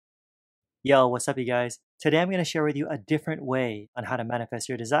Yo, what's up, you guys? Today I'm going to share with you a different way on how to manifest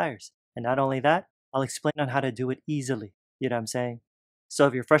your desires. And not only that, I'll explain on how to do it easily. You know what I'm saying? So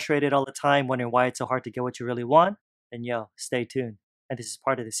if you're frustrated all the time, wondering why it's so hard to get what you really want, then yo, stay tuned. And this is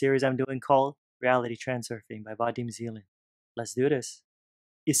part of the series I'm doing called Reality Transurfing by Vadim Zealand. Let's do this.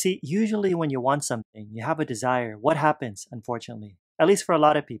 You see, usually when you want something, you have a desire, what happens, unfortunately? At least for a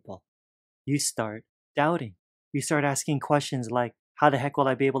lot of people, you start doubting. You start asking questions like, how the heck will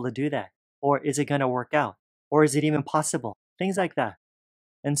I be able to do that? Or is it going to work out? Or is it even possible? Things like that.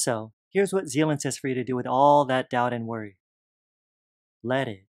 And so, here's what Zealand says for you to do with all that doubt and worry. Let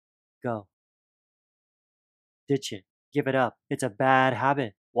it go. Ditch it. Give it up. It's a bad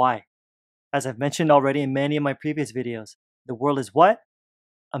habit. Why? As I've mentioned already in many of my previous videos, the world is what?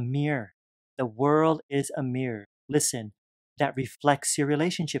 A mirror. The world is a mirror. Listen, that reflects your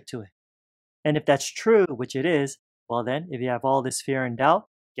relationship to it. And if that's true, which it is, well then, if you have all this fear and doubt,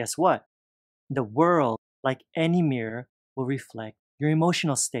 guess what? The world, like any mirror, will reflect your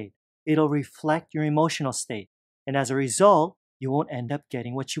emotional state. It'll reflect your emotional state. And as a result, you won't end up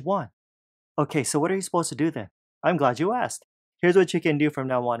getting what you want. Okay, so what are you supposed to do then? I'm glad you asked. Here's what you can do from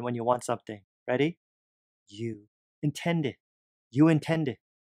now on when you want something. Ready? You intend it. You intend it.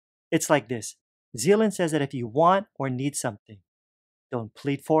 It's like this. Zealand says that if you want or need something, don't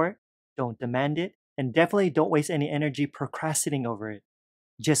plead for it, don't demand it, and definitely don't waste any energy procrastinating over it.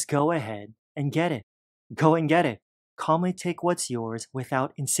 Just go ahead and get it. Go and get it. Calmly take what's yours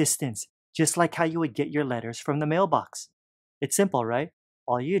without insistence, just like how you would get your letters from the mailbox. It's simple, right?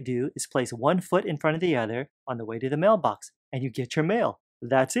 All you do is place one foot in front of the other on the way to the mailbox, and you get your mail.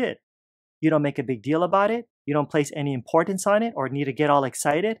 That's it. You don't make a big deal about it. You don't place any importance on it or need to get all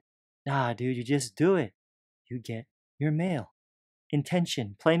excited. Nah, dude, you just do it. You get your mail.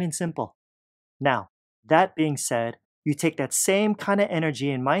 Intention, plain and simple. Now, that being said, you take that same kind of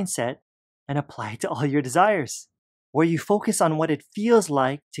energy and mindset and apply it to all your desires, where you focus on what it feels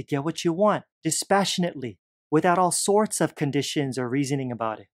like to get what you want, dispassionately, without all sorts of conditions or reasoning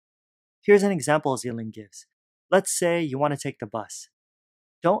about it. Here's an example Zealand gives. Let's say you want to take the bus.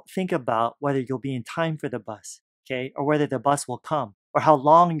 Don't think about whether you'll be in time for the bus, okay, or whether the bus will come, or how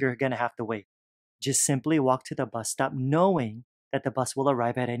long you're going to have to wait. Just simply walk to the bus stop knowing that the bus will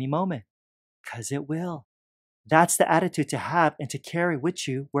arrive at any moment, because it will. That's the attitude to have and to carry with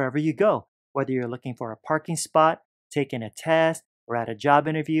you wherever you go, whether you're looking for a parking spot, taking a test, or at a job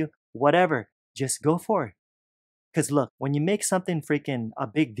interview, whatever, just go for it. Because look, when you make something freaking a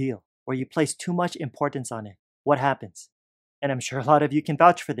big deal, or you place too much importance on it, what happens? And I'm sure a lot of you can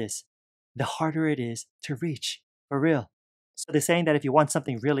vouch for this. The harder it is to reach, for real. So they're saying that if you want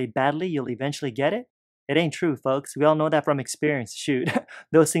something really badly, you'll eventually get it? It ain't true, folks. We all know that from experience. Shoot,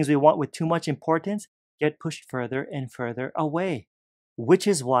 those things we want with too much importance get pushed further and further away. Which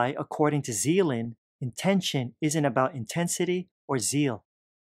is why, according to Zealand, intention isn't about intensity or zeal.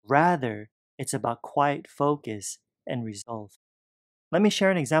 Rather, it's about quiet focus and resolve. Let me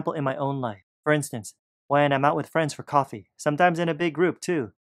share an example in my own life. For instance, when I'm out with friends for coffee, sometimes in a big group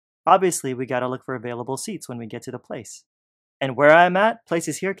too. Obviously, we gotta look for available seats when we get to the place. And where I'm at,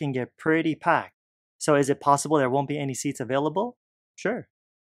 places here can get pretty packed. So is it possible there won't be any seats available? Sure.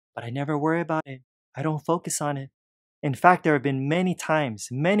 But I never worry about it. I don't focus on it. In fact, there have been many times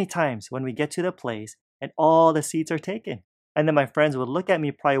when we get to the place and all the seats are taken. And then my friends would look at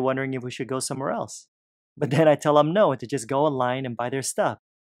me probably wondering if we should go somewhere else. But then I tell them no and to just go online and buy their stuff.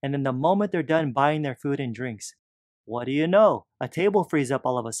 And then the moment they're done buying their food and drinks, what do you know? A table frees up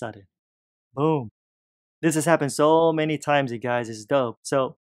all of a sudden. Boom. This has happened so many times, you guys. It's dope.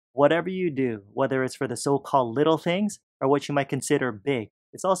 So whatever you do, whether it's for the so-called little things or what you might consider big,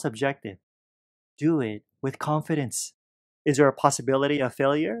 it's all subjective. Do it with confidence. Is there a possibility of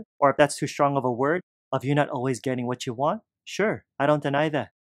failure? Or if that's too strong of a word, of you not always getting what you want? Sure, I don't deny that.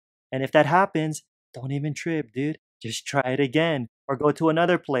 And if that happens, don't even trip, dude. Just try it again. Or go to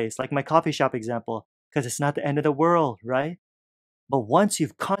another place, like my coffee shop example, because it's not the end of the world, right? But once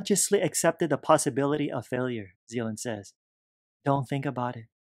you've consciously accepted the possibility of failure, Zealand says, don't think about it.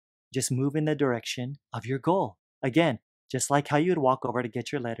 Just move in the direction of your goal. Again, just like how you'd walk over to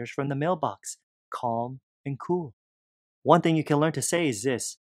get your letters from the mailbox, calm and cool. One thing you can learn to say is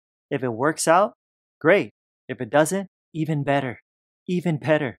this: if it works out, great. If it doesn't, even better. Even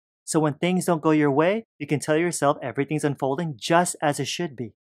better. So when things don't go your way, you can tell yourself everything's unfolding just as it should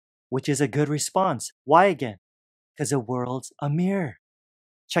be, which is a good response. Why again? Because the world's a mirror.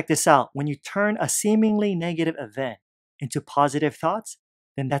 Check this out. When you turn a seemingly negative event into positive thoughts,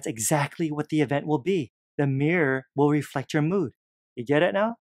 then that's exactly what the event will be. The mirror will reflect your mood. You get it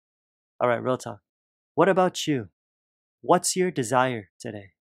now? All right, real talk. What about you? What's your desire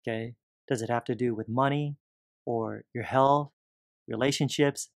today? Okay. Does it have to do with money or your health,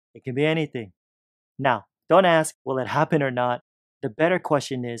 relationships? It can be anything. Now, don't ask, will it happen or not? The better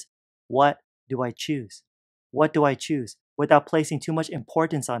question is, what do I choose? What do I choose? Without placing too much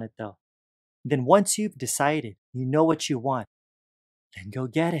importance on it though. Then once you've decided, you know what you want, then go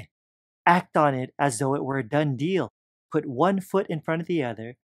get it. Act on it as though it were a done deal. Put one foot in front of the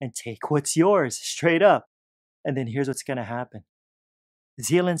other and take what's yours, straight up. And then here's what's going to happen.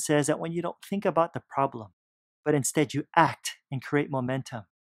 Zealand says that when you don't think about the problem, but instead you act and create momentum,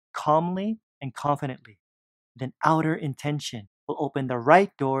 calmly and confidently, then outer intention will open the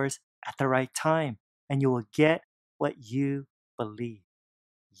right doors at the right time, and you will get what you believe.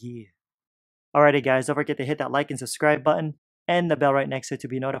 Yeah. Alrighty guys, don't forget to hit that like and subscribe button and the bell right next to it to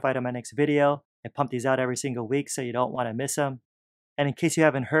be notified of my next video. I pump these out every single week so you don't want to miss them. And in case you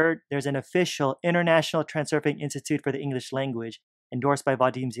haven't heard, there's an official International Transurfing Institute for the English Language endorsed by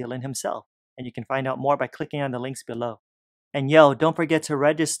Vadim Zealand himself. And you can find out more by clicking on the links below. And yo, don't forget to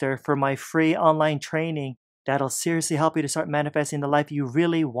register for my free online training that'll seriously help you to start manifesting the life you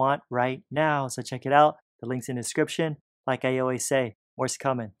really want right now. So check it out. The link's in the description. Like I always say, more's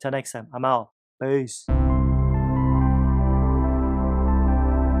coming. Till next time, I'm out. Peace.